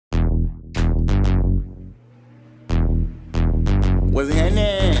Was in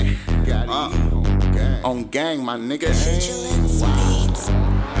there. On gang, my nigga.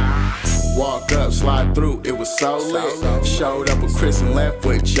 Walk up, slide through, it was so lit. Showed up with Chris and left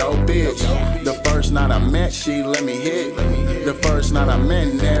with your bitch. The first night I met, she let me hit. The first night I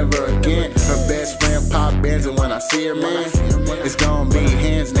met, never again. Her best friend pop bands, and when I see her, man, it's gonna be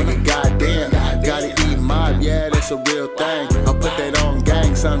hands, nigga, goddamn. Gotta eat mob, yeah, that's a real thing. I'll put that on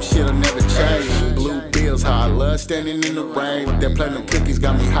gang, some shit'll never change. Blue bills, how I love standing in the rain. Them platinum cookies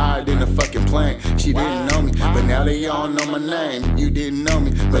got me higher than a fucking plane. She didn't know me, but now they all know my name. You didn't know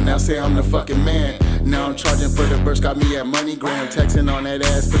me, but now say I'm the fucking man. Now I'm charging for the verse, got me at MoneyGram. Texting on that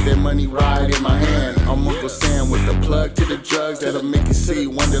ass, put that money right in my hand. I'm Uncle Sam with the plug to the drugs that'll make you see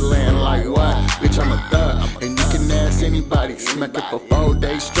Wonderland. Like what? Bitch, I'm a thug, and you can ask anybody. Smack it for 4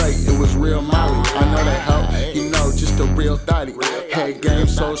 days straight, it was real Molly. I know that hoe, you know, just a real thotty. Head game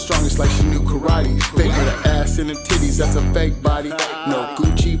so strong, it's like she knew karate. Fake her ass and the titties, that's a fake body. No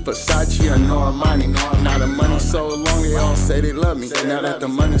Gucci, Versace, or no Armani. Now the money so long, they all say they love me. Now that the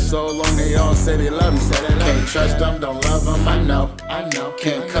money so long, they all say they love me. Can't trust them, don't love them, I know.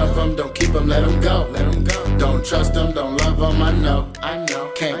 Can't cuff them, don't keep them, let them go. Don't trust them, don't love them, I know.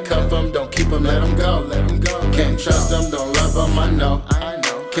 Can't cuff them, don't keep them, let them go. Can't trust them, don't love them, I know.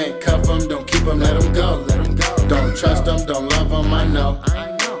 Can't cuff them, don't keep them, let them go. Don't trust them, don't love them, I know.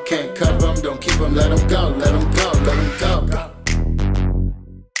 Can't cuff them, don't keep them, let them go. Let them go.